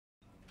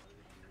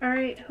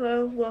Alright,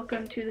 hello,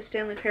 welcome to the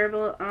Stanley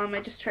Parable.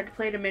 I just tried to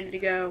play it a minute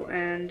ago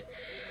and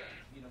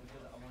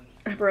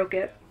I broke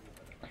it.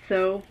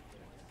 So,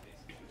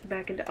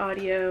 back into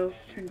audio,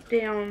 turn it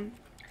down.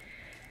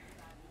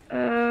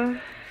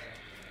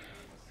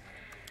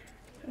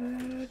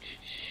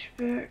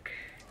 Back.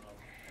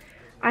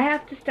 I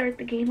have to start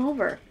the game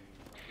over,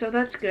 so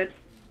that's good.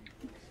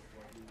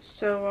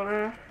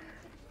 So,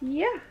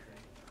 yeah.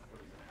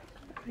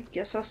 I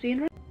guess I'll see you in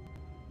a minute.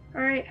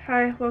 Alright,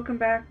 hi, welcome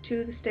back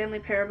to the Stanley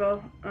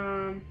Parable.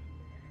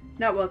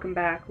 Not welcome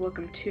back,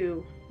 welcome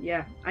to.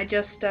 Yeah, I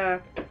just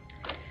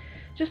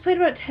played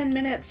about 10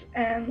 minutes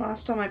and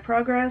lost all my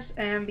progress,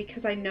 and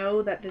because I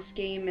know that this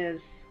game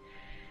is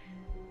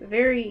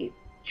very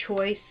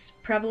choice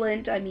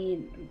prevalent, I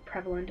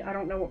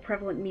don't know what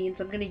prevalent means,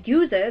 I'm gonna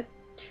use it.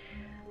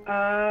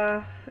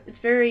 It's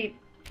very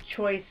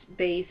choice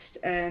based,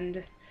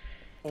 and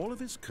all of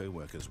his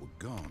co-workers were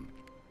gone.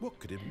 What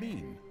could it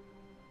mean?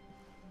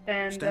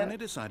 And Stanley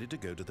decided to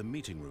go to the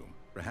meeting room.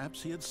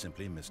 Perhaps he had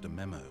simply missed a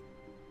memo.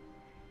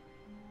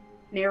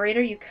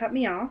 Narrator, you cut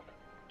me off.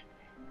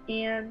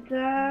 And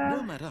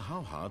no matter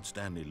how hard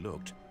Stanley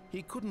looked,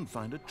 he couldn't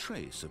find a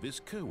trace of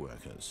his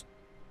co-workers.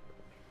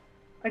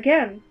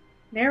 Again,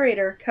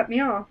 narrator, cut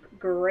me off.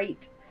 Great.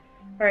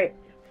 Alright,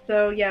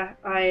 so yeah,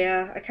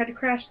 I kind of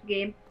crashed the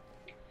game,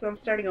 so I'm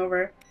starting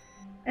over.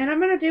 And I'm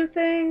gonna do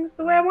things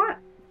the way I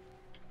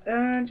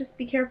want. Just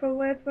be careful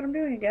with what I'm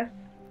doing, I guess.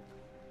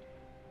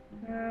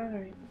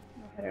 Alright,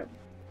 I'll head out.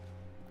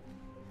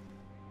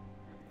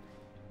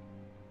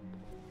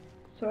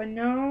 So I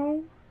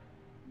know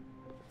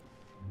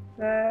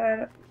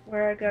that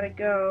where I gotta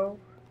go.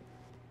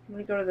 I'm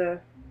gonna go to the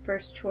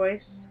first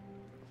choice.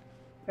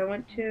 I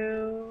went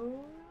to...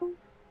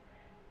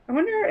 I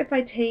wonder if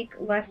I take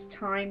less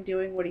time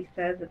doing what he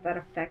says, if that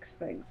affects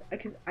things.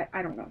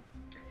 I don't know.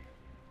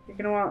 You're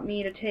gonna want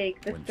me to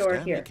take this door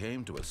here. When Stanley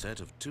came to a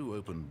set of 2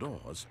 open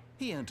doors,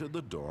 he entered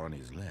the door on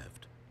his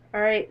left.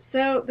 Alright,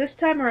 so this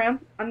time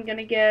around, I'm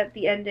gonna get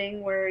the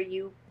ending where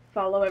you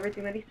follow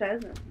everything that he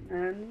says,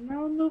 and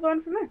I'll move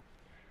on from there.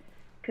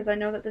 Because I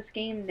know that this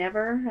game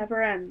never,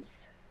 ever ends.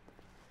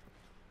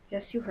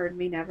 Yes, you heard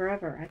me, never,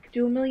 ever. I could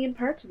do a million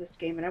parts of this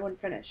game and I wouldn't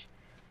finish.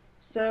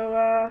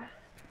 So,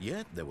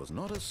 Yet there was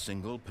not a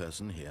single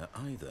person here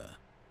either.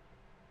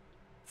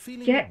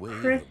 Feeling get a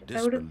wave Chris of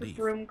disbelief, out of the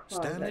broom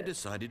closet. Stanley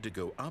decided to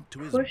go up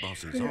to his Push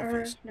boss's for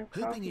office, no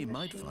hoping he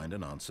might machine. find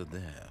an answer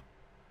there.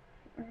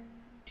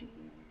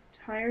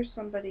 Hire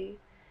somebody.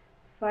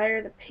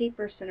 Fire the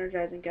paper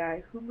synergizing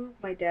guy. Who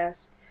moved my desk?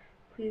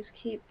 Please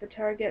keep the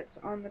targets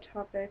on the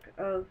topic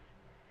of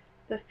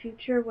the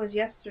future was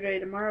yesterday,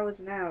 tomorrow is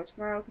now.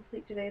 Tomorrow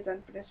complete today's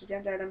unfinished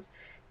agenda items.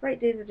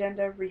 Write day's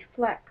agenda.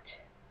 Reflect.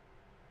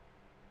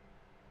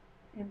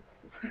 This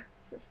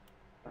is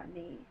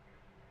funny.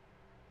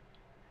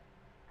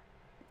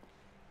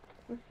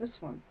 What's this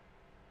one?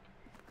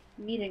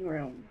 Meeting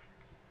room.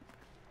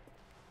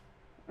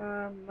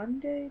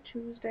 Monday,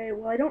 Tuesday.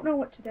 Well, I don't know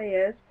what today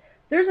is.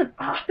 There's an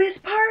office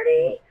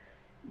party?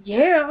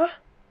 Yeah.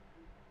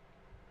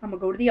 I'm gonna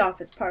go to the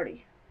office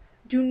party.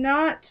 Do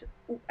not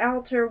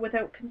alter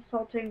without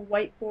consulting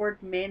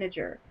whiteboard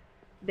manager.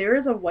 There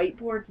is a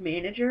whiteboard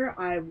manager.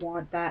 I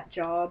want that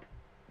job.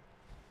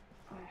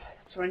 Oh,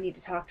 that's what I need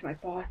to talk to my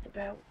boss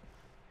about.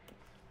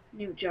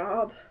 New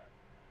job.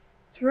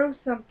 Throw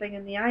something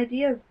in the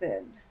ideas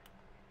bin.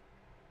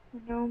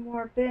 No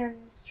more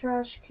bins.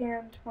 Trash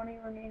can, 20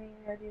 remaining.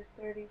 Ideas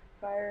 30.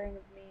 Firing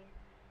of me.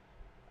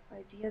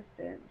 Ideas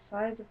bin.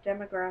 Size of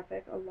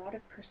demographic, a lot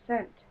of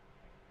percent.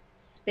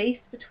 Space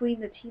between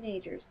the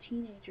teenagers.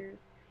 Teenagers.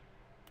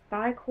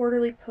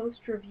 Bi-quarterly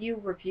post-review.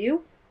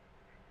 Review?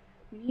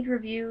 We need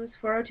reviews.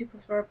 402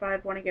 plus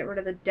 405. Want to get rid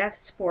of the death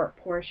sport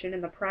portion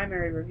in the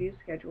primary review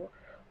schedule.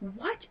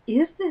 What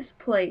is this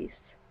place?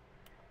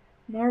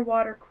 More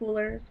water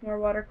coolers. More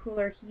water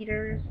cooler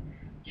heaters.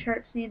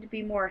 Charts need to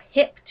be more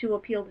hip to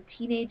appeal to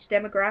teenage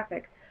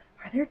demographic.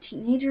 Are there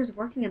teenagers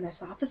working in this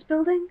office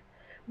building?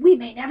 We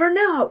may never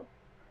know.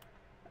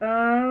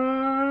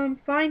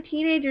 Find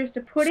teenagers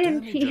to put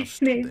Stanley in teenage just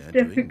stood there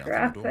doing nothing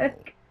at all.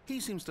 demographic. He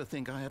seems to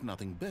think I have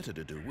nothing better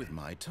to do with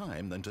my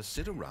time than to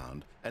sit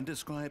around and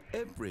describe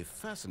every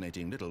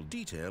fascinating little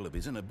detail of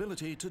his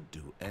inability to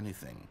do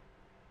anything.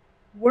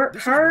 Work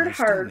This hard, is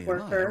why hard Stanley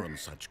and I are worker. on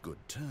such good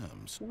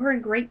terms. We're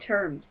in great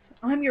terms.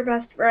 I'm your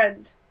best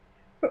friend.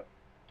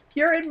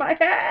 You're in my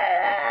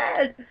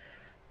head!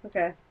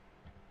 Okay.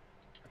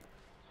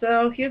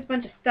 So here's a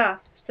bunch of stuff.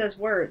 It says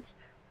words.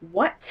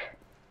 What?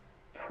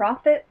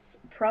 Profits,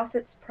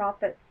 profits,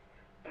 profits,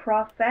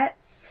 profits,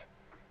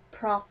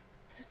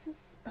 this is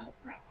spelled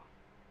wrong.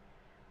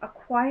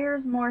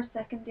 Acquires more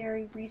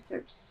secondary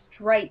research.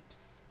 Stripes.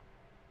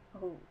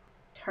 Oh.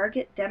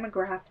 Target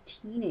demographic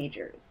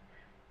teenagers.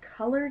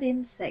 Colored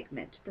in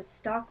segment. The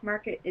stock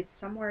market is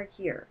somewhere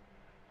here.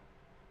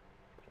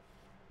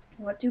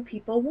 What do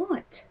people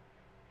want?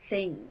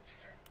 Things.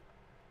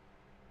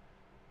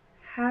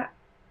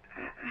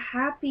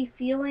 Happy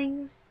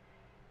feelings.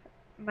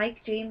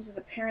 Mike James is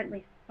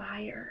apparently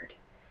fired.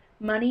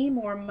 Money,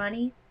 more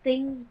money,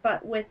 things,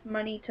 but with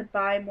money to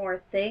buy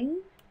more things.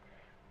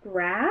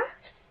 Graphs?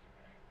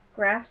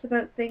 Graphs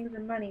about things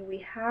and money. We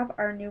have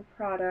our new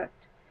product.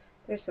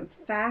 There's some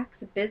facts,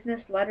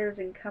 business letters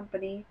and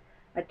company,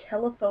 a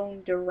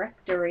telephone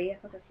directory. I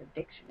thought that's a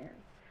dictionary.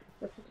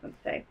 What's this one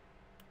say?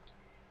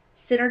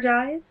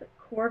 Synergize,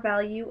 core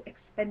value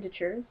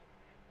expenditures,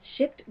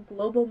 shift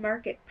global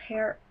market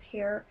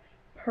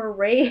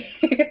parade.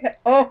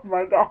 Oh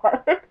my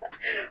god.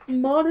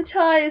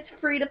 Monetize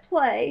free to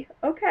play.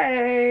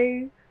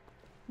 Okay.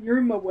 You're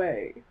in my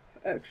way,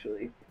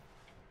 actually.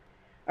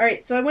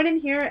 Alright, so I went in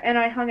here and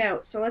I hung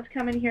out. So let's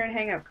come in here and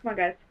hang out. Come on,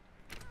 guys.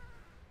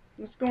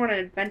 Let's go on an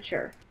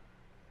adventure.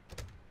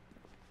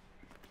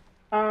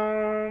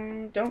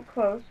 Don't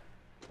close.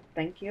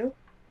 Thank you.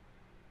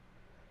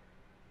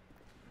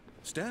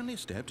 Stanley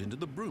stepped into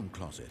the broom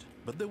closet,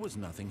 but there was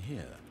nothing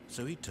here,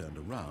 so he turned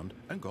around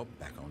and got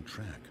back on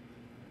track.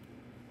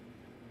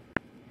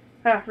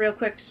 Real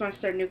quick, just want to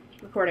start a new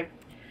recording.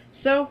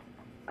 So,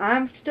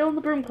 I'm still in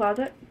the broom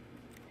closet.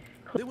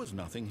 There was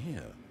nothing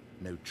here.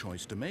 No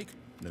choice to make,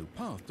 no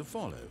path to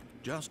follow,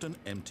 just an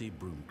empty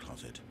broom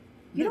closet.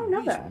 You No don't know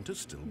reason that. to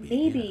still be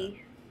here.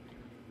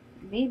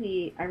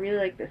 Maybe I really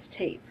like this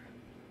tape.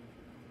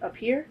 Up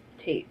here,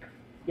 tape.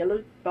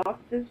 Yellow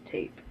boxes,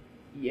 tape.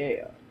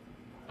 Yeah.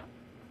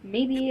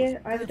 Maybe It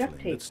was I have a duct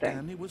baffling tape that thing.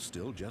 Stanley was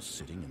still just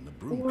sitting in the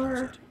broom Or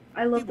closet.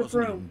 I love He the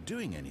wasn't broom. even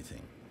doing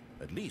anything.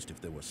 At least if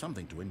there was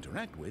something to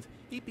interact with,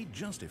 he'd be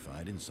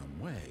justified in some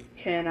way.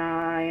 Can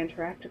I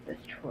interact with this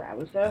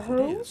trouser As it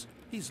hose? is,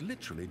 he's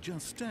literally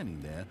just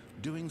standing there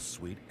doing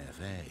sweet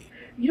FA.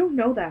 You don't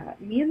know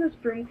that. Me and this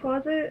broom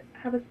closet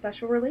have a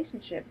special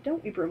relationship,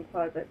 don't we, broom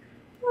closet?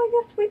 Well,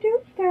 I guess we do,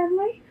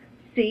 Stanley.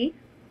 See?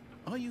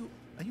 Are you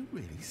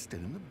really still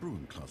in the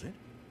broom closet?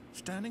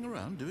 Standing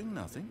around doing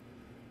nothing?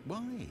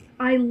 Why?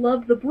 I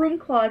love the broom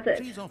closet.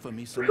 Please offer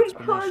me some Broom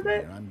explanation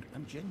closet. here.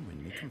 I'm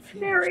genuinely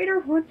confused. Narrator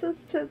wants us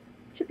to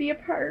be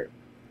apart.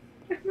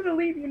 I'm gonna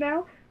leave you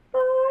now.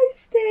 Bye,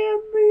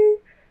 Stanley.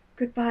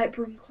 Goodbye,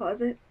 broom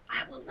closet.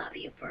 I will love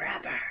you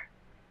forever.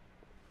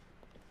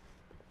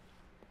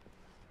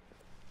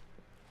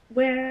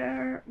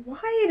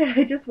 Why did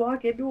I just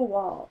walk into a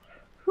wall?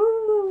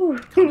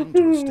 Coming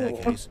to a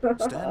staircase,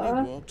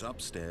 Stanley walked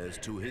upstairs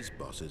to his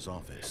boss's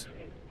office.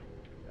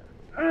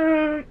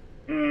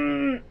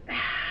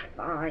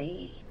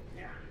 Fine.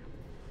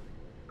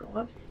 Go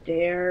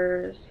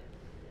upstairs.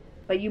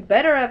 But you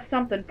better have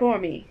something for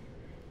me,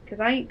 'cause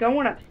I ain't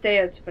going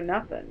upstairs for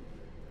nothing.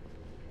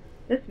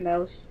 This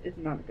mouse is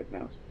not a good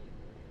mouse.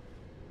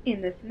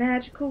 In this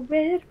magical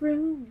red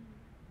room,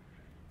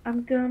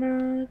 I'm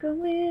gonna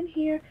go in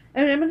here.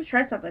 And I'm gonna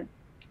try something.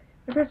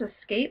 I press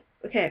escape.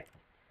 Okay.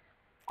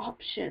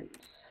 Options.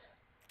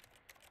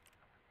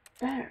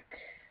 Back.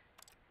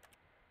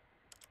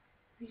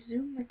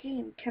 Resume the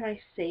game. Can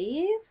I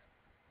save?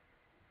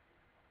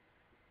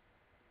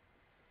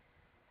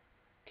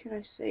 Can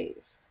I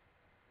save?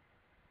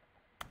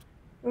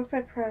 What if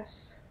I press...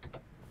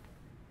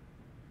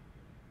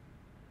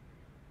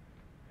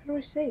 How do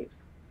I save?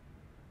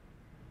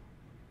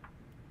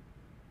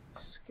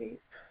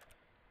 Escape.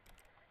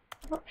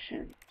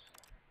 Options.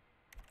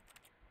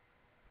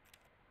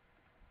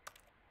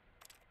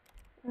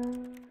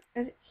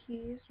 Edit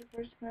keys,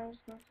 reverse mouse,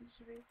 mouse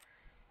sensitivity,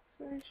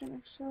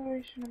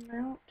 acceleration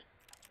amount.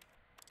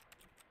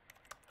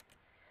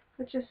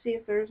 Let's just see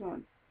if there's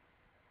one.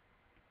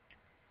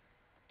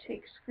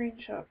 Take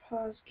screenshot,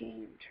 pause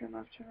game, turn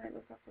left, turn right,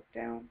 look up, look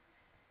down.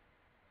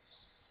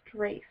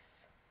 Strafe.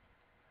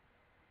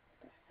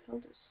 What the hell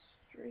does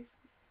strafe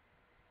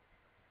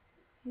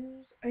mean?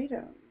 Use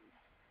item.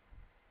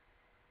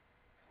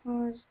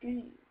 Pause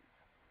game.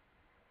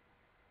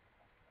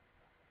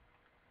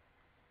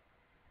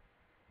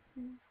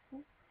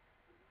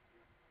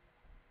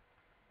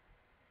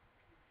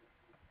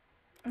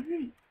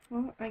 Alright,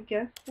 well, I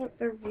guess that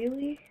there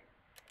really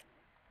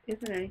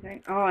isn't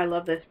anything. Oh, I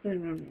love this.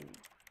 Let's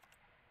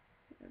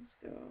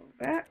go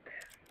back.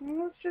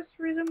 Well, let's just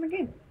resume the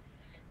game.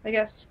 I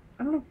guess.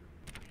 I don't know.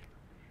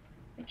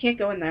 I can't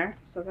go in there,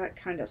 so that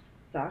kind of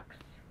sucks.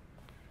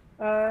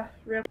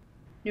 Real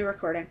new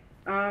recording.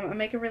 I'm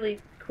making really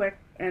quick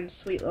and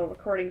sweet little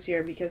recordings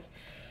here because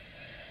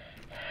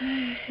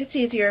it's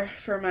easier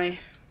for my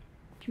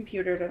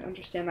computer to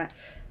understand that.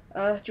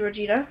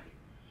 Georgita,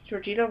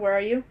 where are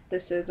you?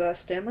 This is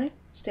Stanley.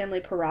 Stanley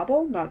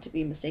Parable, not to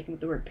be mistaken with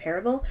the word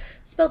parable.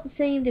 Spelled the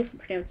same, different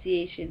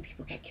pronunciation.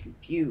 People get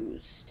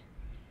confused.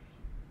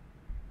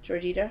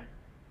 Georgita?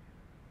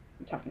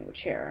 I'm talking to a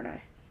chair, aren't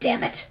I?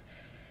 Damn it!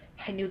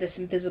 I knew this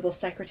invisible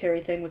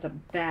secretary thing was a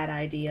bad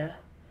idea.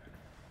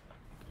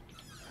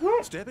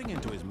 Stepping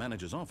into his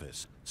manager's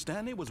office,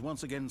 Stanley was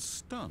once again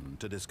stunned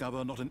to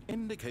discover not an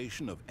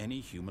indication of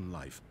any human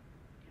life.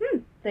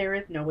 There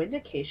is no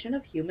indication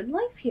of human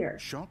life here.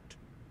 Shocked,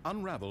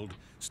 unraveled,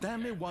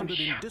 Stanley wondered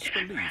in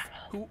disbelief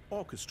who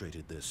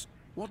orchestrated this.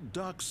 What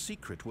dark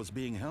secret was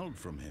being held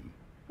from him?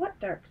 What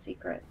dark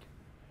secret?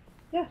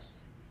 Yes.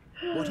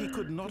 What he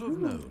could not have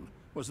known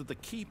was that the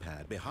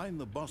keypad behind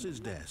the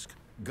boss's desk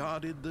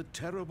guarded the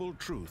terrible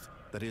truth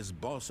that his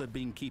boss had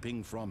been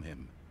keeping from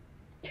him.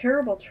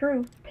 Terrible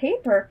truth.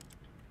 Paper.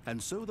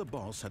 And so the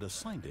boss had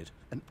assigned it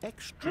an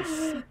extra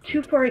secret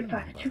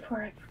 2485. number.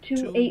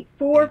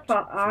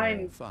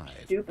 2845. I'm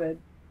stupid.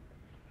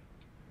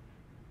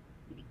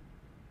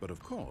 But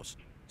of course,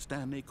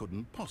 Stanley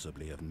couldn't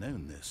possibly have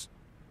known this.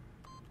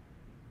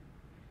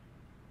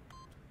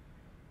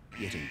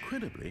 Yet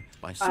incredibly,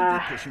 by simply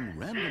pushing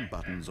random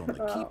buttons on the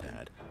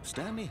keypad,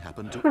 Stanley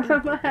happened to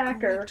input the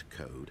correct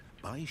code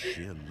by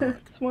sheer luck.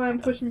 That's why I'm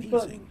pushing Amazing.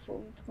 buttons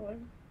all the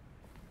time.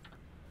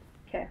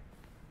 Okay.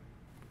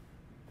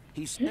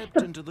 He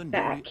stepped into the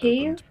newly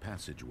opened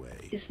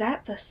passageway. Is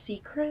that the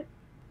secret?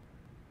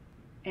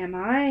 Am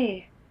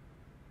I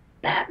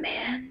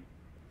Batman?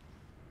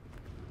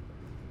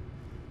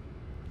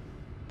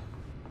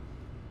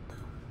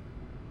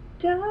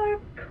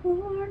 Dark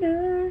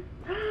corner.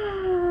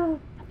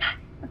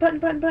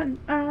 Button.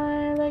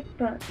 I like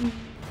buttons.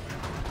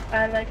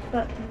 I like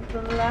buttons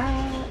a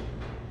lot.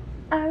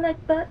 I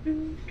like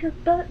buttons 'cause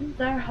buttons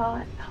are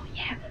hot. Oh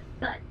yeah,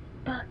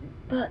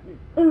 button.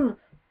 Ooh.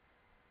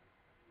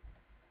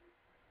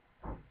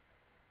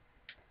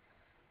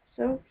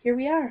 So here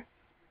we are.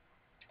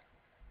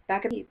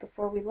 Back at the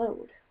before we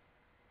load.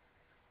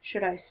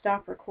 Should I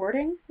stop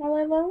recording while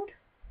I load?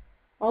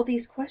 All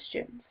these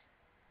questions.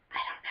 I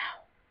don't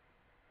know.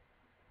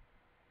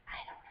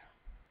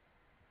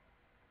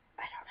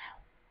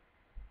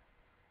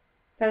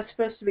 That was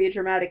supposed to be a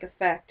dramatic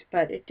effect,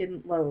 but it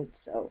didn't load,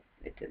 so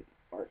it didn't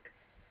work.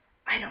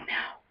 I don't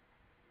know.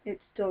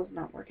 It still is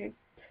not working.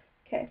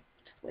 Okay,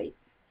 just wait.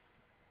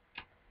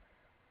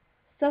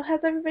 So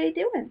how's everybody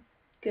doing?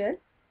 Good?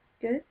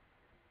 Good?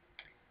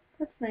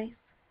 That's nice.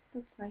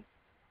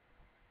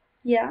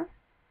 Yeah?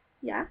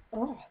 Yeah?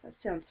 Oh, that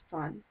sounds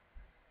fun.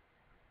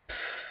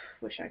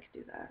 Wish I could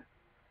do that.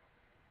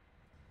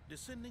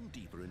 Descending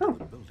deeper into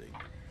the building,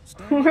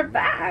 Stanley We're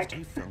back.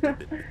 he felt a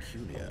bit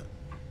peculiar.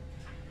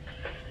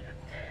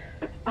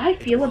 I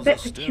feel a bit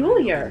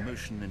peculiar.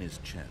 Emotion in his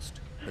chest,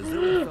 as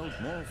though he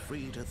felt more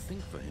free to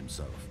think for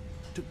himself,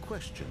 to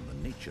question the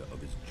nature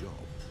of his job.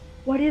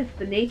 What is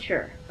the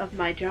nature of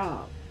my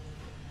job?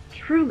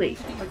 Truly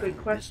a good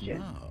question.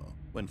 Now,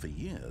 when for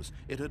years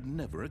it had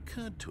never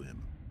occurred to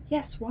him.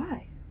 Yes,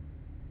 why?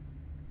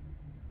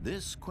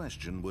 This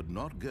question would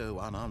not go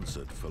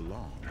unanswered for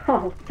long.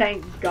 Oh,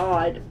 thank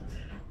God.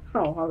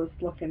 Oh, I was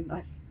looking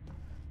at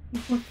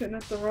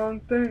the wrong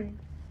thing.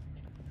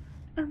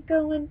 I'm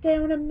going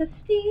down a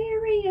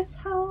mysterious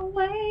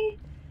hallway.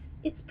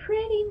 It's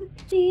pretty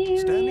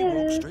mysterious. Stanley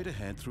walked straight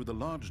ahead through the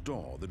large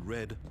door that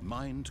read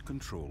Mind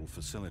Control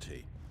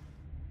Facility.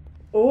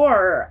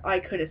 Or I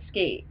could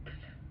escape.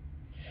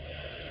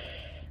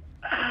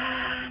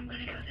 I'm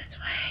gonna go this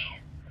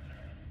way.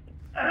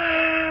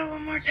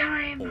 One more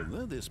time.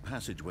 Although this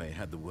passageway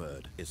had the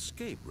word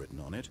escape written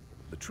on it,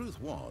 the truth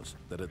was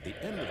that at the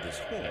end of this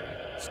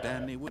hall,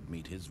 Stanley would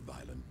meet his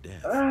violent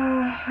death.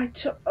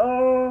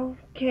 Oh,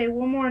 okay,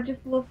 one more,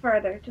 just a little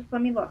further. Just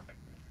let me look.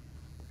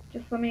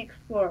 Just let me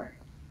explore.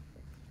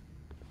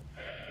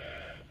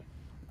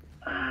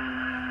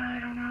 I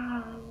don't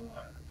know.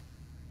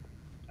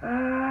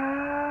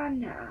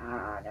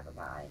 Nah, never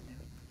mind.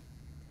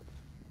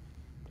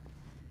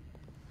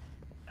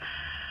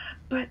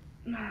 But,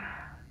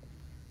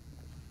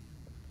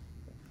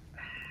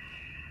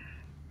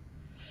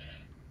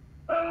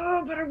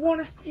 but I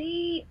want to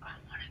see. I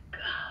want to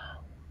go.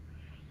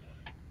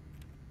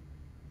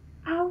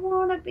 I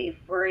want to be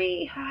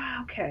free.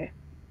 Okay.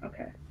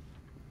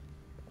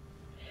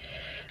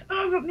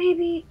 Oh, but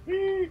maybe.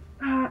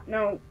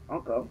 No,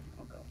 I'll go.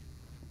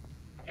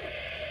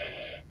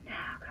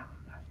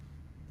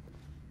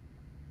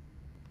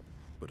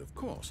 But of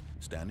course,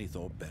 Stanley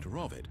thought better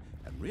of it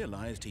and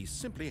realized he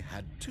simply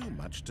had too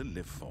much to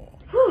live for.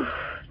 Whew,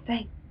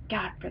 thank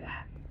God for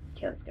that.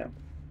 Okay, let's go.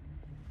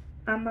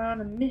 I'm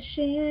on a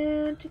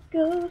mission to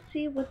go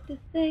see what this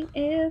thing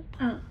is.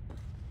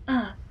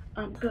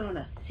 I'm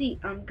gonna see.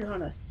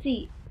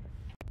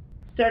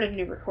 Start a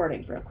new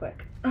recording real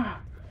quick.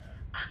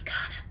 I'm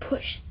gonna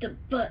push the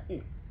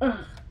button.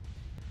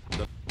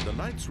 The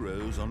lights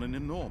rose on an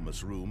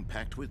enormous room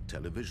packed with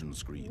television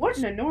screens. What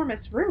an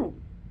enormous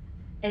room.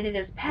 And it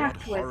is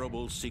packed What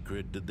horrible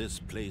secret did this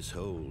place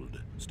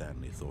hold?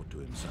 Stanley thought to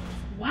himself.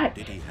 What?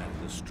 Did he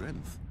have the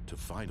strength to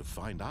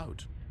find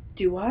out?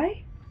 Do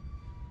I?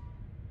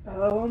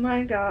 Oh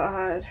my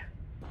God.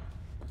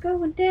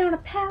 Going down a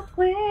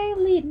pathway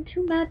leading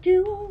to my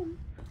doom.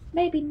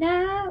 Maybe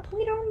not,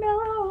 we don't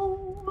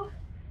know.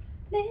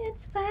 Let's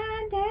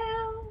find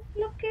out.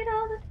 Look at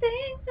all the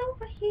things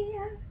over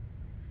here.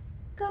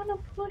 Gonna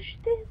push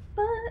this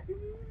button.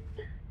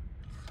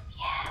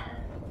 Yeah.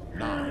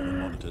 Now the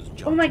monitors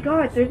jumped. Oh my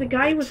God, there's a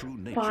guy with true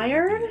nature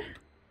fired? revealed.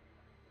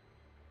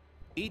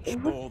 Each What's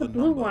bore the the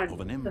blue number one?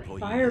 of an The employee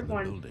fired in the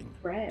one's building.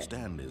 red.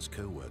 Stanley's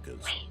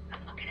co-workers. Wait, I'm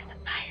looking at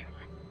the fired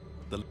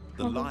one.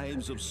 The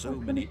lives of so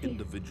many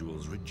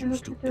individuals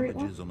reduced to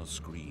images on a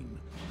screen,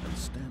 and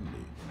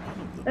Stanley, one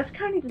of them. That's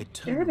kind of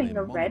disturbing.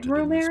 The red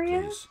room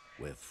area?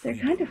 They're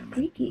kind of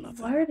freaky.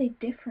 Why are they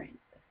different?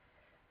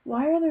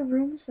 Why are there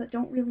rooms that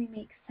don't really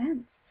make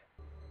sense?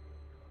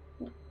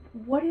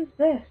 What is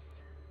this?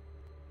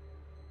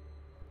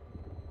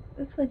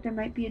 Looks like there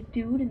might be a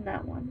dude in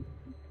that one,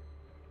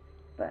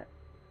 but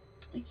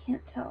I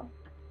can't tell.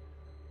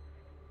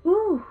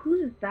 Ooh,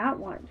 who's that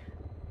one?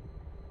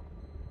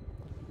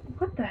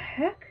 What the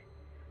heck?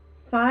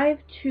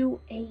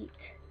 528.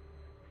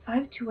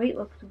 528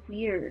 looks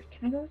weird.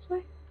 Can I go this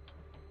way?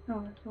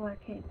 No, that's the way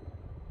I came.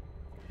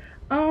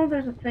 Oh,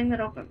 there's a thing that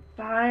opened.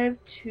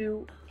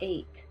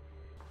 528.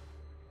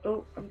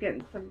 Oh, I'm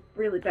getting some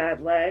really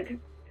bad lag.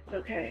 It's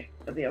okay.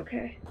 It'll be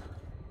okay.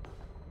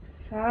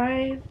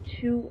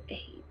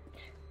 528.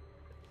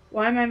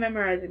 Why am I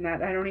memorizing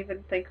that? I don't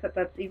even think that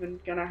that's even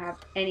gonna have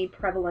any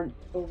prevalence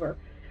over.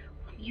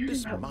 I'm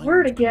using that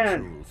word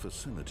again. Control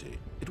facility.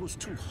 It was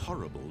too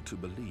horrible to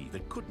believe.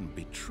 It couldn't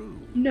be true.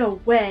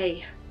 No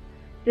way.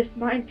 This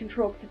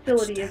mind-controlled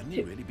facility Had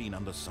Stanley really been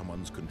under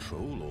someone's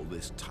control all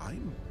this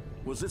time?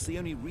 Was this the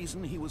only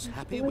reason he was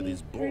happy with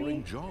his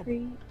boring job?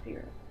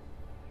 330.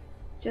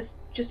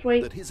 Just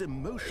wait. That his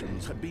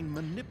emotions had been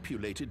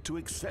manipulated to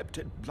accept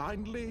it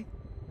blindly?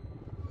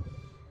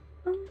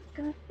 I'm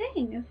gonna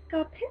sing. It's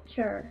got a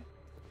picture.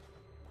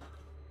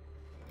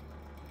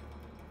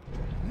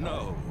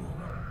 No.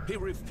 He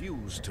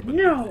refused to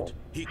believe it.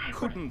 He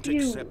couldn't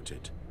accept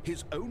it.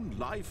 His own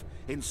life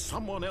in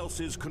someone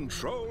else's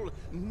control?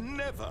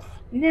 Never.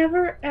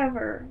 Never,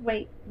 ever.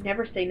 Wait,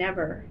 never say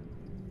never.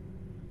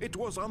 It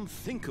was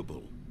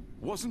unthinkable,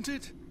 wasn't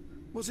it?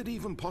 Was it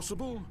even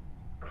possible?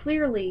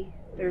 Clearly,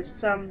 there's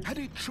some... Had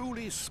he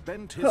truly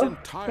spent his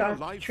entire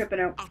life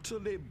tripping out.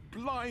 utterly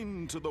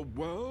blind to the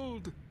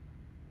world?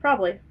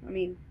 Probably. I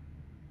mean,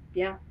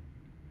 yeah.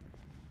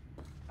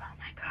 Oh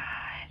my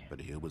god.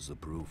 But here was the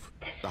proof.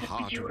 This The is a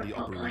heart of the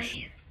beautiful operation.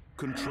 place.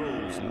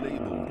 Controls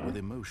labeled with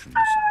emotions.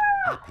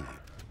 Happy,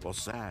 or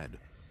sad,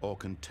 or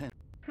content.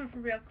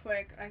 Real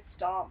quick, I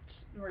stopped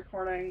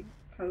recording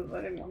because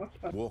I didn't want to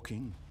spend...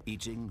 Walking,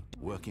 eating,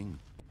 working,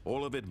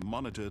 all of it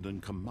monitored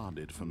and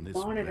commanded from this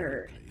Monitored.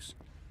 very place.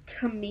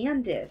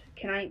 Commanded.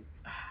 Can I...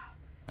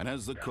 And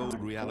as the cold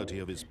reality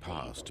of his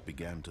past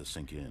began to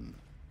sink in,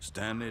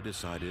 Stanley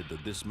decided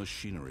that this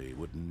machinery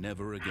would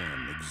never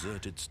again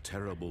exert its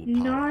terrible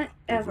power Not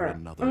ever. over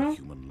another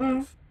human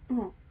life.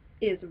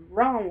 Is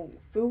wrong,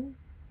 fool.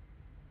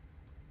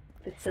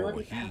 For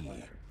Facility he power.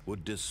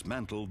 would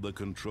dismantle the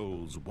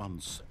controls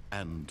once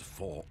and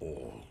for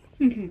all.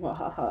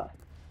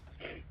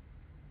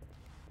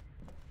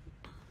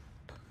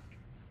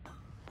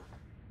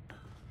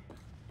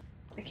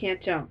 I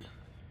can't jump.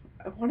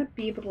 I want to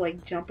be able to,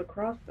 like, jump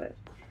across this.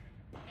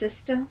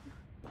 System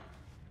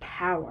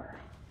power.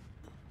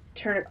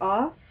 Turn it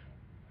off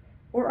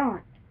or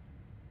on.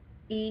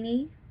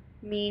 Eeny,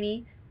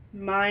 meeny,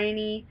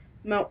 miny,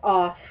 mo.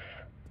 Off.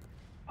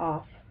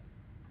 Off.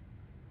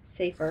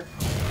 Safer.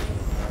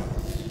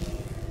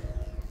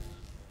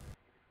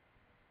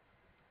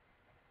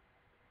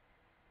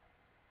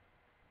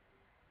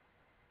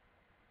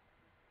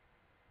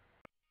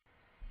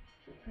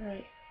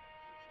 Alright.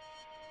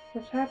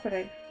 What's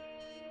happening?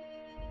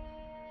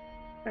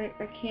 I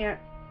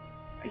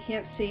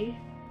can't see.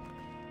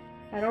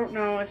 I don't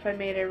know if I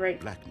made it right.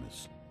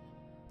 Blackness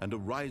and a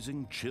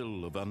rising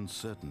chill of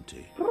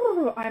uncertainty.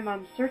 Ooh, I'm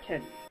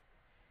uncertain.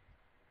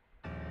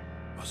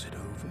 Was it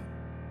over?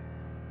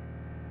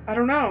 I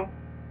don't know.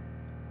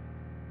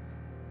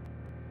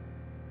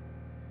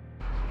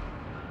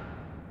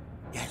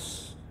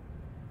 Yes.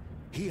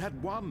 He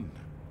had won.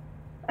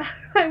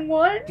 I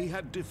won? He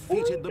had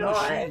defeated the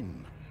God.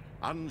 machine,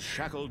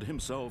 unshackled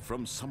himself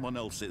from someone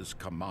else's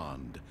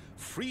command.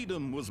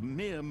 Freedom was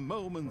mere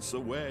moments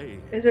away.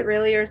 Is it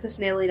really, or is this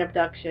an alien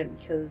abduction?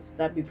 Because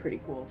that'd be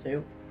pretty cool,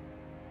 too.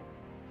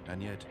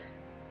 And yet,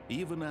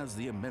 even as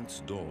the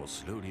immense door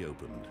slowly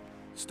opened,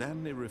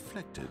 Stanley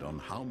reflected on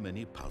how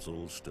many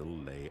puzzles still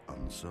lay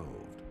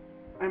unsolved.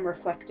 I'm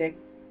reflecting.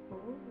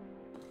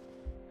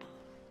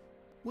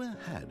 Where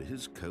had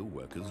his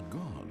co-workers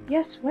gone?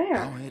 Yes, where?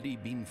 How had he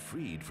been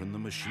freed from the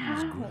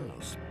machine's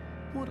grasp?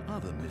 What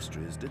other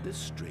mysteries did this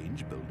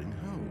strange building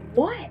hold?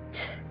 What?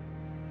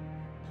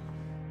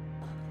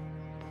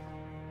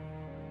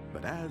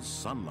 But as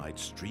sunlight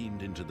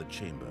streamed into the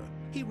chamber,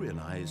 he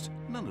realized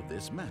none of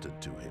this mattered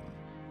to him,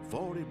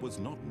 for it was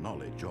not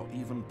knowledge or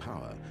even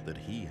power that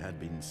he had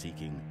been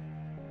seeking,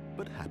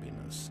 but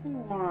happiness.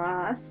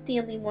 Aw,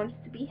 Stanley wants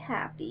to be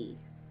happy.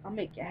 I'll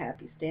make you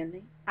happy,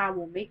 Stanley. I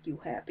will make you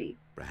happy.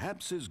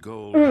 Perhaps his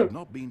goal had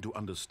not been to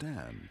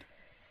understand,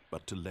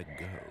 but to let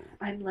go.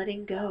 I'm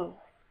letting go.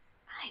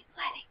 I'm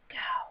letting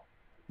go.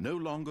 No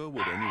longer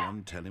would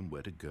anyone tell him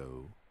where to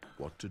go,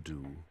 what to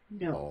do,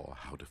 or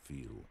how to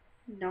feel.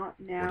 Not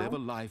now. Whatever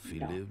life he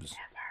lives,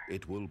 never.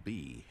 it will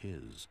be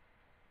his.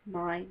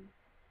 Mine.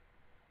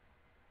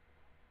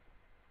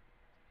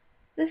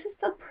 This is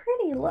so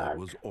pretty, look. That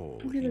was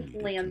all Look he at this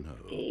needed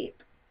landscape.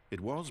 to know.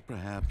 It was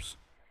perhaps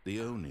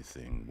the only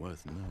thing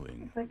worth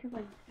knowing. If I could,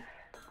 like...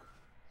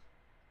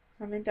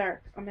 I'm in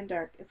dark. I'm in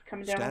dark. It's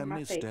coming down on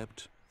my Stanley face.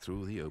 stepped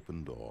through the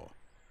open door.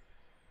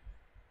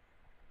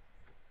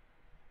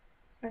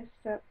 I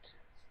stepped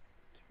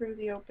through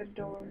the open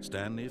door.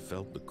 Stanley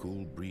felt the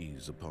cool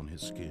breeze upon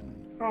his skin.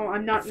 Oh,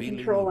 I'm not in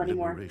control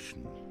anymore.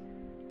 Liberation,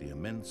 the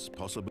immense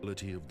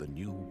possibility of the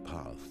new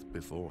path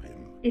before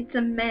him. It's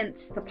immense,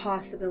 the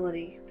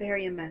possibility.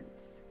 Very immense.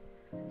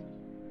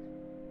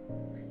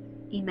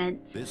 Immense.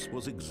 This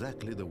was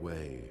exactly the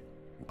way,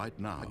 right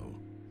now,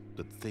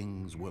 that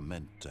things were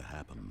meant to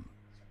happen.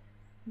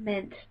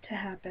 Meant to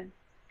happen,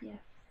 yes.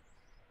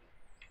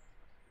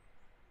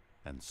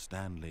 And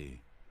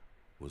Stanley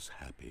was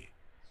happy.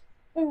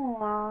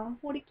 Aww,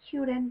 what a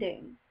cute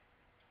ending.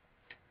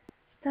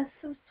 That's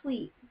so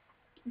sweet.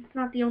 It's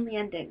not the only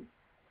ending.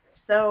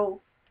 So,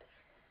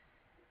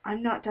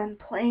 I'm not done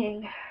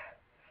playing.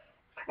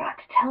 Forgot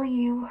to tell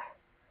you.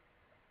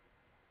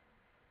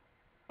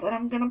 But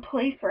I'm gonna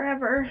play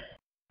forever.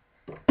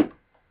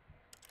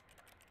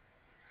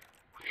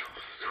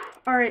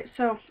 Alright,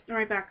 so,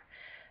 right back.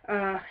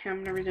 I'm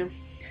gonna resume.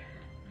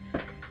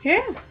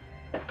 Here.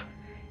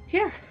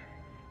 Here.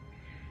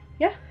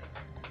 Yeah.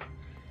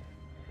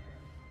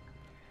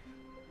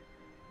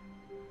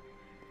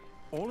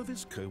 All of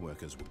his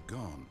co-workers were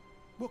gone.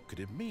 What could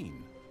it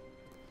mean?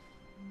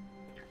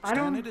 I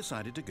don't... Stanley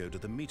decided to go to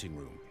the meeting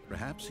room.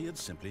 Perhaps he had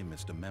simply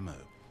missed a memo.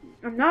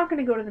 I'm not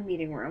gonna go to the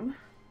meeting room.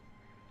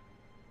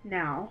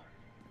 Now.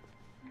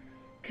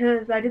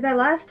 Because I did that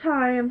last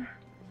time.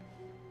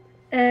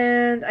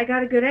 And I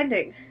got a good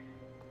ending.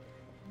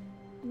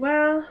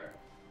 Well,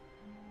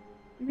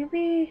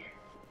 maybe,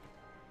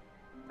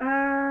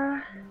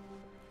 ugh.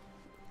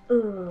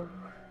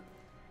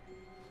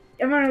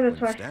 I'm gonna go this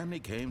way. When Stanley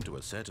came to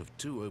a set of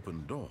 2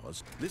 open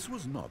doors, this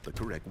was not the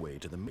correct way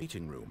to the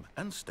meeting room,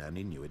 and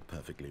Stanley knew it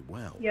perfectly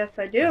well. Yes,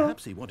 I do.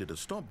 Perhaps he wanted to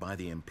stop by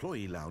the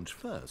employee lounge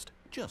first,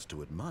 just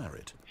to admire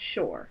it.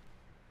 Sure.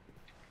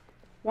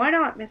 Why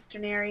not, Mr.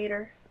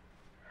 Narrator?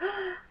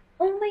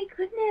 Oh my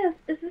goodness,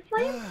 is this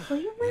my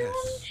employee lounge?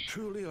 Yes,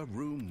 truly a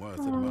room worth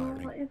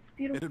admiring. It's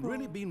beautiful. It had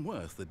really been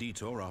worth the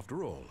detour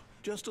after all,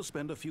 just to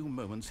spend a few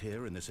moments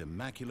here in this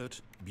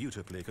immaculate,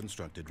 beautifully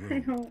constructed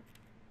room.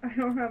 I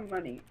don't have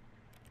money.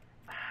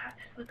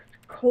 This looks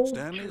cold.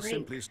 Stanley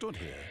simply stood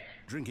here,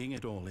 drinking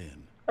it all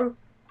in.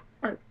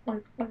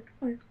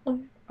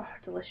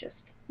 Delicious.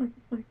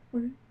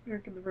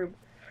 Drink in the room.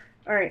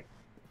 Alright,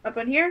 up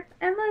in here,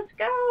 and let's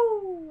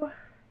go!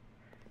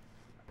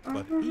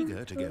 But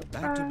eager to get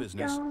back to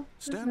business,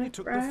 Stanley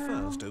took the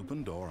first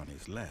open door on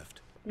his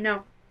left.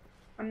 No,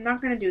 I'm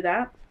not gonna do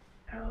that.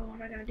 Oh,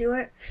 am I gonna do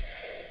it?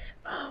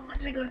 Oh,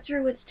 once I go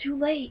through, it's too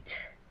late.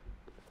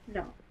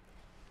 No.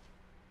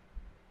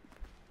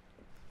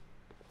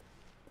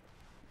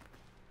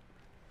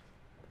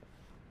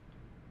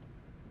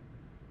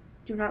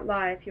 Do not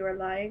lie. If you are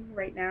lying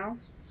right now,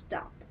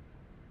 stop.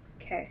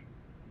 Okay.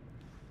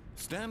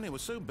 Stanley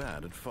was so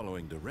bad at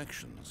following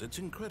directions, it's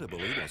incredible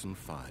he wasn't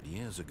fired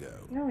years ago.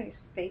 You know when you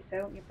space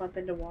out and you bump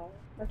into walls?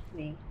 That's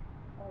me.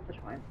 All the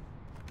time.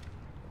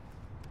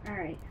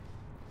 Alright.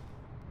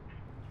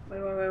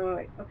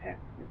 Wait. Okay.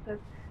 It says,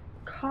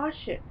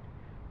 caution.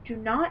 Do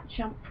not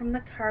jump from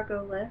the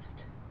cargo lift.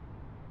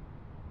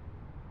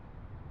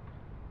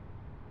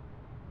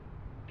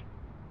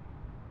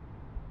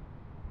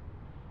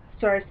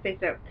 Sorry,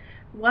 space out.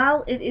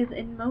 While it is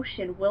in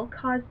motion, will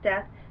cause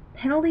death.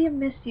 Penalty of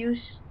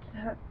misuse,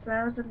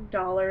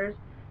 $1,000.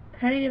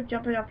 Penalty of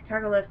jumping off the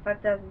cargo lift,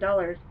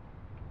 $5,000.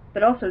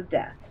 But also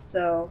death.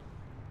 So,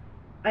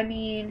 I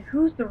mean,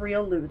 who's the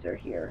real loser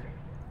here?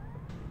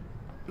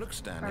 Look,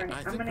 Stanley, right,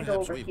 I think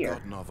perhaps we've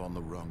gotten off on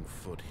the wrong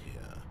foot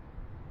here.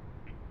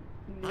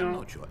 No. I'm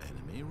not your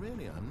enemy,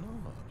 really, I'm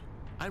not.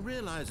 I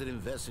realize that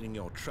investing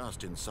your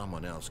trust in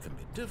someone else can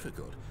be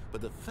difficult,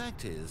 but the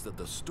fact is that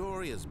the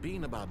story has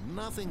been about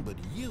nothing but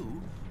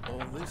you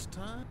all this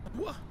time.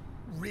 What?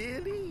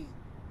 Really?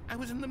 I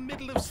was in the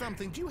middle of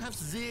something. Do you have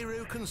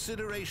zero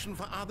consideration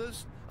for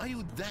others? Are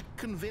you that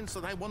convinced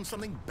that I want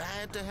something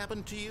bad to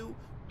happen to you?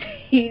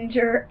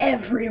 Danger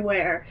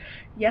everywhere.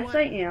 Yes, Well,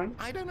 I am.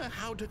 I don't know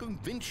how to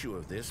convince you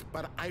of this,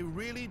 but I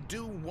really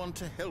do want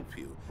to help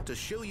you, to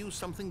show you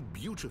something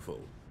beautiful.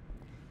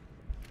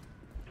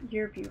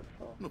 You're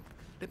beautiful. Look,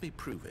 let me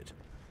prove it.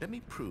 Let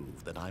me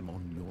prove that I'm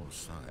on your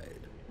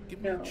side.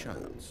 Give me a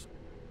chance.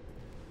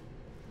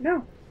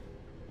 No.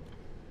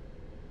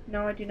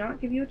 No, I do not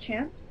give you a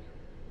chance.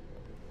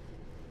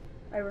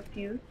 I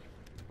refuse.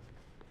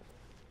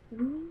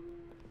 Ooh.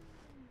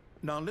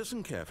 Now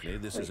listen carefully,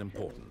 this is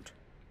important.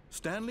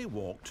 Stanley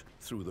walked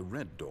through the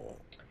red door.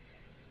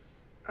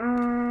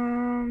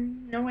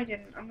 No I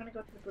didn't. I'm gonna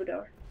go through the blue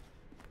door.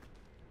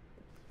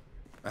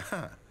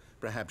 Aha,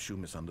 perhaps you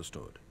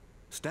misunderstood.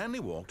 Stanley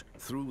walked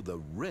through the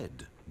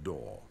red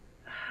door.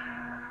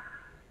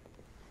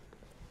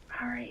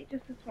 Alright,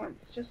 just this once.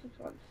 Just this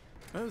once.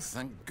 Oh,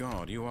 thank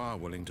God you are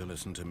willing to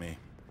listen to me.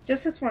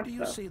 Just this once, Do you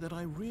though. see that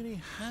I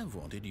really have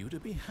wanted you to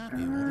be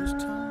happy all this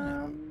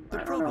time? The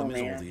problem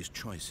is all these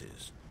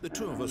choices. The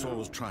two of us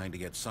always trying to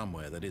get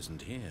somewhere that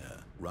isn't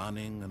here.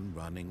 Running and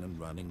running and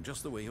running,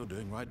 just the way you're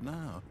doing right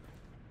now.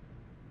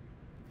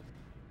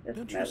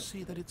 Don't you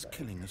see that it's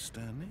killing us,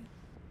 Stanley?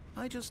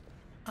 I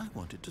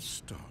wanted to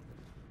stop.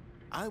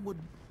 I would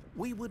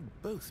We would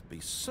both be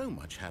so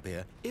much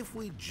happier if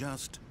we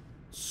just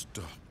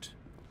stopped.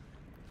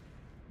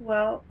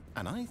 Well...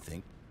 And I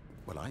think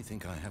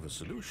I have a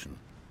solution.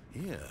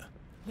 Here,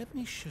 let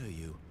me show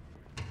you.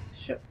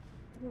 Oh,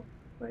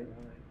 wait.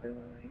 Did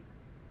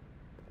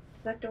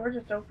that door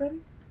just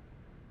open?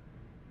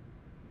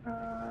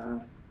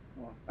 Well,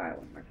 try it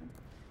one more time.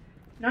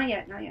 Not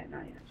yet. Just...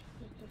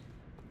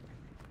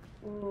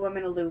 Ooh, I'm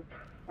in a loop.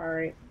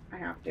 Alright, I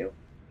have to.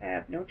 I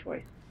have no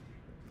choice.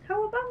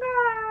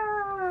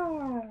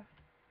 Cowabunga!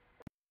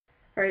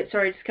 Alright,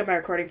 sorry, just cut my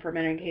recording for a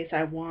minute in case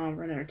I want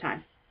to run out of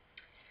time.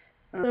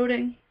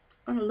 Loading.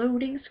 On a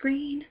loading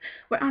screen.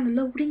 We're on a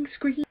loading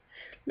screen.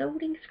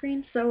 Loading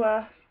screen.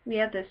 So, we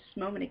have this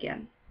moment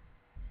again.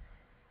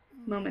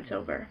 Moment's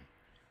over.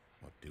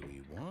 What do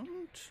we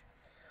want?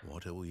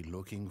 What are we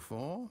looking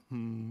for?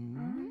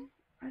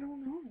 I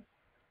don't know.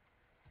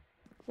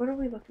 What are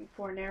we looking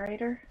for,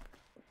 narrator?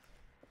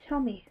 Tell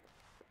me.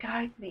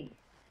 Guide me.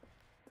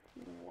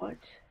 What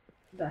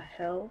the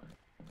hell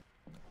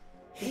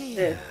is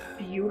this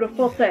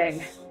beautiful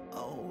thing?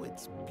 Oh,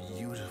 it's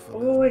beautiful.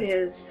 Oh, it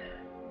is.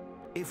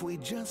 If we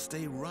just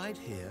stay right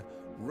here,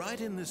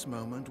 right in this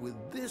moment with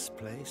this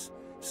place,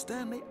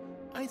 Stanley,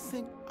 I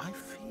think I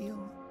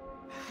feel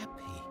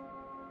happy.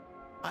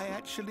 I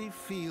actually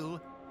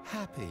feel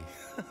happy.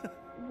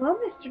 Well,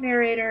 Mr.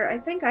 Narrator, I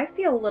think I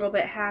feel a little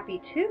bit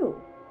happy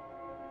too.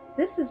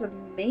 This is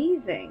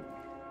amazing.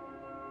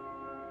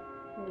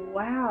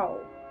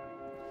 Wow.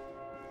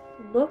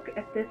 Look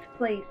at this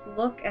place.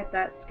 Look at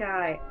that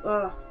sky.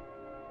 Ugh.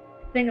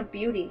 Thing of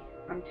beauty,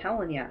 I'm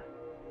telling ya.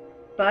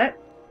 But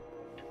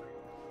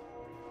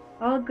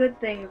all good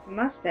things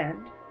must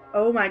end.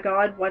 Oh my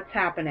god, what's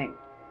happening?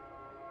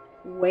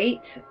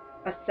 Wait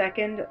a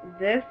second.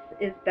 This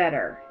is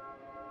better.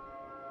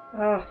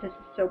 Oh, this is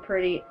so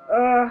pretty.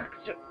 No,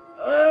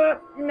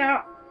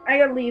 I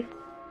gotta leave.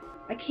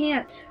 I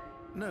can't.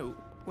 No,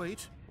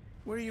 wait.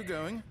 Where are you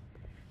going?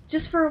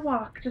 Just for a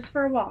walk.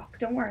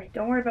 Don't worry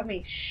about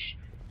me. Shh.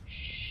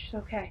 It's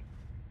okay.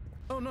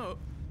 Oh no.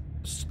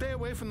 Stay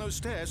away from those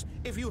stairs.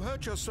 If you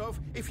hurt yourself,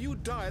 if you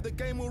die, the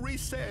game will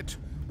reset.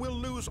 We'll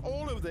lose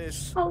all of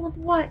this. All of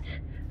what?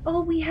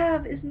 All we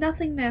have is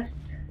nothingness.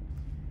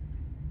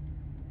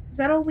 Is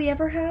that all we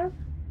ever have?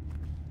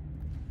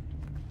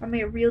 I'm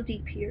getting real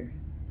deep here.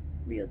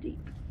 Real deep.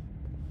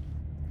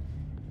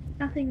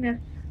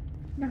 Nothingness.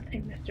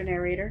 Nothing, Mr.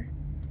 Narrator.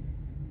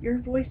 Your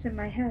voice in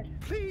my head.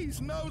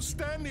 Please, no,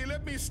 Stanley,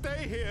 let me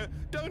stay here.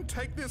 Don't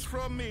take this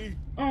from me.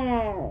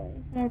 Oh,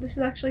 this is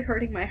actually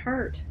hurting my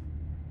heart.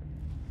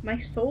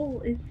 My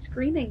soul is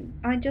screaming.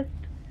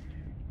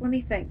 Let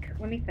me think.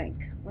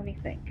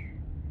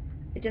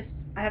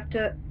 I have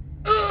to,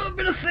 I'm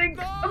gonna think.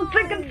 No! I'm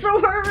thinking so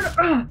hard.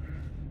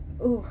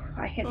 Oh,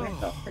 I hit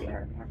myself pretty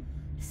hard.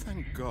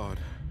 Thank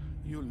God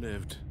you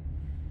lived.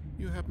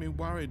 You had me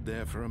worried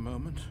there for a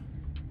moment.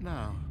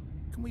 Now,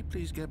 can we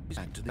please get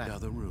back to the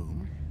other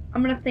room?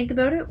 I'm gonna think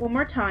about it one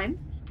more time,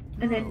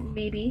 and then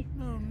maybe...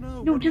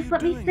 No, just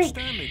let me think.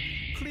 Stanley,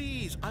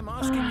 please, I'm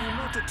asking you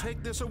not to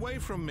take this away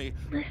from me.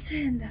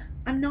 Listen,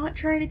 I'm not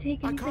trying to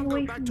take anything away from you.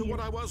 I can't go back to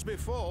what I was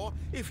before.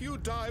 If you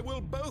die,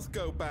 we'll both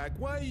go back.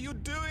 Why are you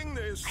doing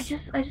this?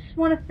 I just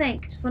want to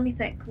think. Just let me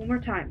think. One more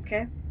time,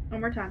 okay?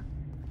 One more time.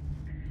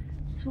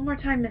 Just one more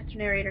time, Mr.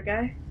 Narrator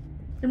guy.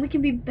 Then we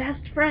can be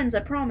best friends, I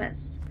promise.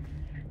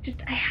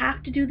 I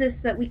have to do this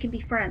so that we can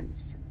be friends.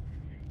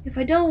 If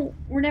I don't,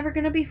 we're never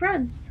gonna be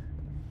friends.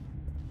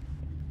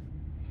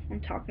 I'm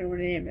talking with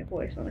an inanimate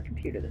voice on the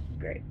computer. This is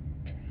great.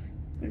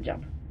 I'm gonna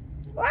jump.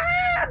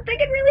 I'm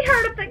thinking really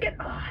hard.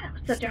 That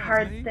was such a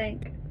hard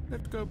think.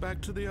 Let's go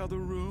back to the other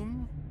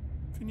room.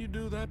 Can you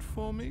do that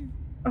for me?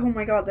 Oh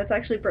my god, that's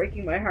actually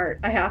breaking my heart.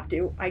 I have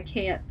to. I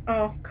can't.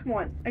 Oh, come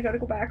on. I gotta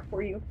go back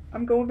for you.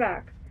 I'm going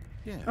back.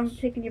 Yes. I'm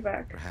taking you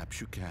back.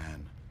 Perhaps you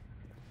can.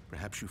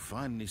 Perhaps you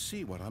finally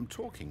see what I'm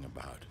talking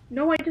about.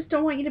 No, I just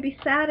don't want you to be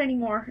sad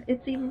anymore.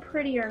 It's even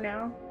prettier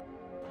now.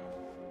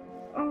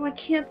 Oh, I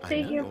can't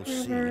stay here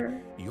forever.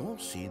 You'll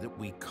see that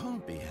we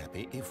can't be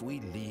happy if we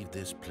leave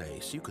this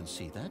place. You can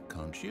see that,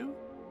 can't you?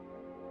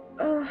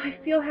 Oh, I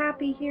feel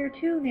happy here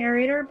too,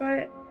 narrator,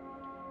 but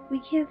we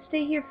can't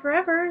stay here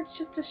forever. It's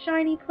just a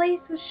shiny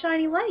place with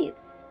shiny lights.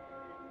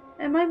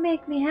 It might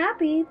make me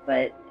happy,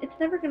 but it's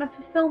never gonna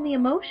fulfill me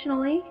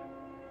emotionally.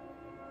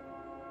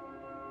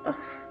 Ugh,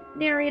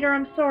 narrator,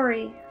 I'm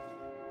sorry.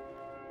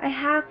 I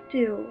have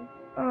to.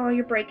 Oh,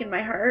 you're breaking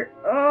my heart.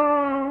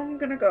 Oh, I'm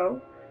gonna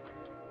go.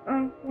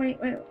 Oh, wait,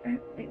 well,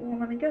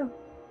 let me go.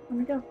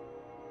 It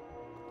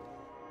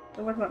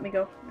wasn't let me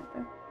go.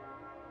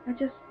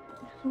 Just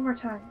one more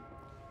time.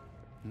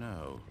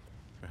 No,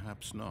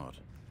 perhaps not.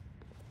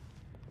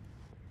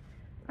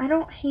 I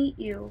don't hate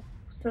you,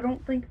 so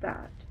don't think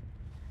that.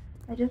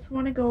 I just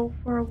want to go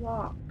for a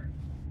walk.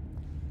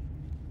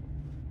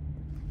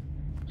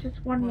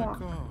 Just one walk.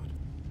 My God,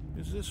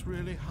 is this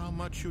really how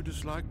much you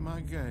dislike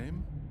my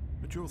game?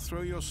 That you'll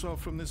throw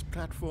yourself from this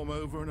platform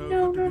over and over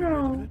to get rid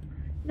of it?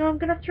 No, I'm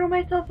gonna throw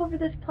myself over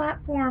this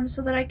platform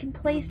so that I can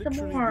play some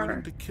more. You're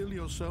willing to kill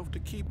yourself to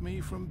keep me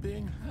from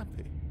being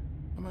happy.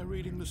 Am I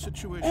reading the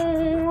situation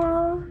correctly?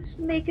 Oh, it's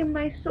making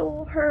my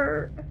soul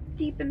hurt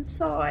deep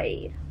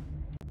inside.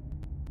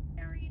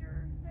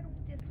 Narrator, I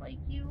don't dislike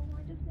you.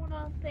 I just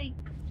wanna think.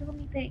 Just let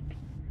me think.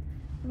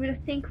 I'm gonna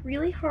think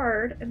really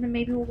hard, and then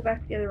maybe we'll go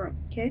back to the other room,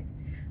 okay?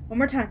 One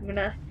more time. I'm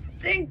gonna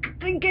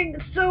thinking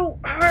so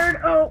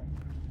hard. Oh,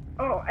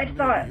 I Maybe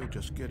thought. you're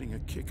just getting a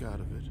kick out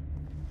of it.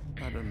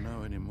 I don't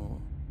know anymore.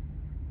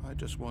 I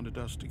just wanted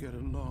us to get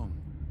along.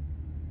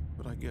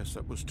 But I guess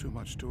that was too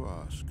much to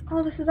ask.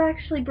 Oh, this is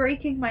actually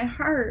breaking my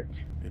heart.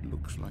 It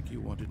looks like you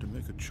wanted to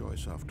make a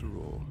choice after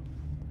all.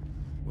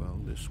 Well,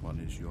 this one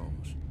is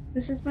yours.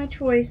 This is my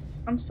choice.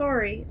 I'm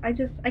sorry. I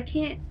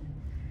can't.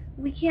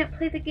 We can't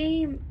play the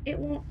game. It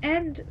won't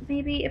end.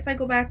 Maybe if I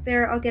go back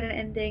there, I'll get an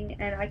ending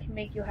and I can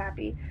make you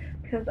happy.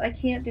 Because I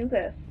can't do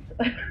this.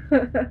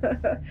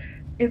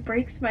 It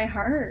breaks my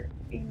heart.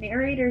 The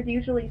narrator's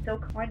usually so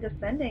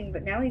condescending,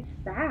 but now he's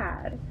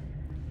sad.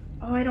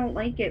 Oh, I don't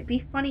like it.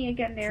 Be funny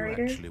again, narrator.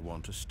 Do you actually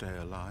want to stay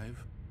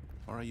alive?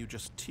 Or are you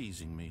just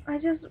teasing me?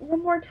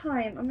 One more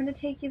time. I'm gonna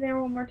take you there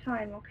one more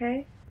time,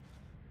 okay?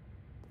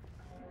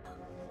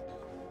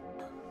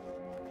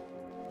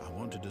 I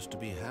wanted us to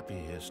be happy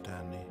here,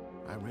 Stanley.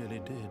 I really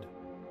did.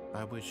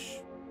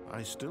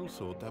 I still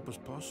thought that was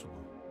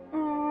possible.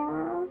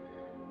 Aww.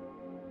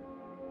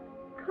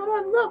 Come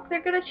on, look,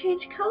 they're gonna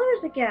change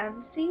colors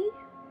again, see?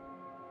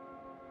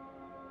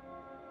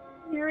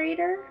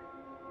 Narrator?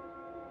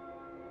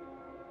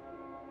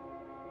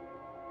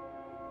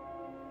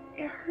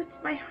 It hurts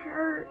my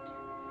heart.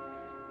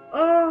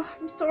 Oh,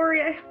 I'm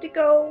sorry, I have to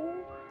go.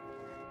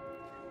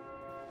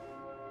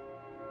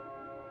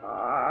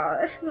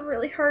 This is a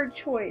really hard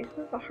choice.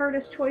 This is the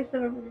hardest choice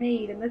I've ever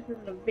made, and this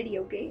isn't a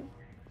video game.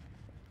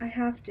 I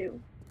have to.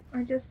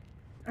 I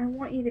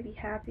want you to be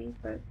happy,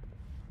 but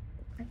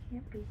I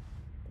can't be.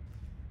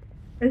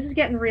 This is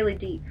getting really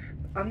deep.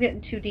 I'm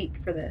getting too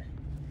deep for this.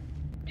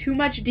 Too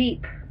much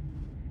deep.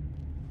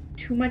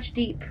 Too much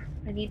deep.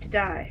 I need to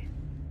die.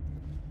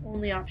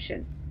 Only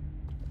option.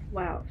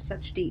 Wow,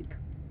 such deep.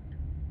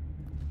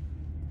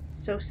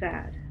 So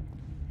sad.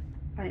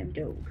 I am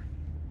Dogue.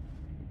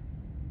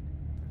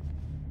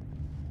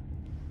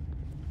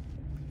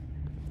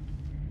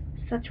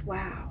 Such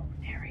wow,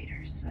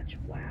 narrator, such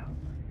wow.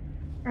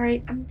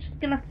 Alright, I'm just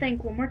gonna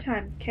think one more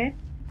time, okay?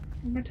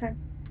 One more time.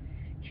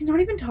 He's not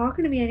even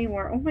talking to me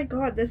anymore. Oh my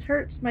god, this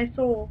hurts my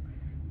soul.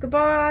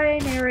 Goodbye,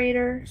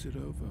 narrator. Is it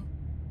over?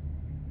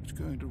 It's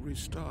going to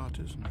restart,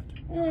 isn't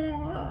it?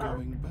 Aww, I'm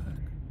going back.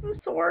 I'm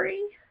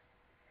sorry.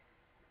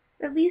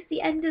 At least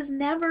the end is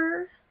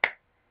never.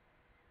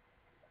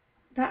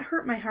 That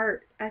hurt my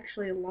heart,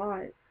 actually, a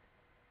lot.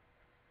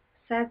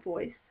 Sad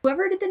voice.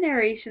 Whoever did the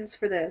narrations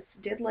for this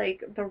did,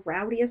 like, the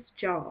rowdiest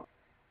job.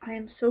 I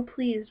am so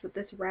pleased with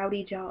this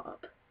rowdy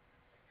job.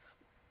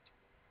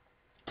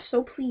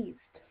 So pleased.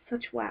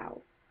 Such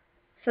wow.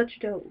 Such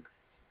Dogue.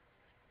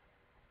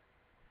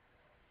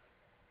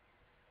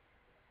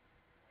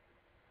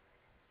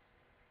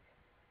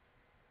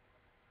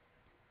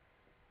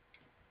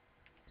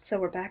 So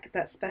we're back at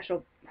that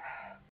special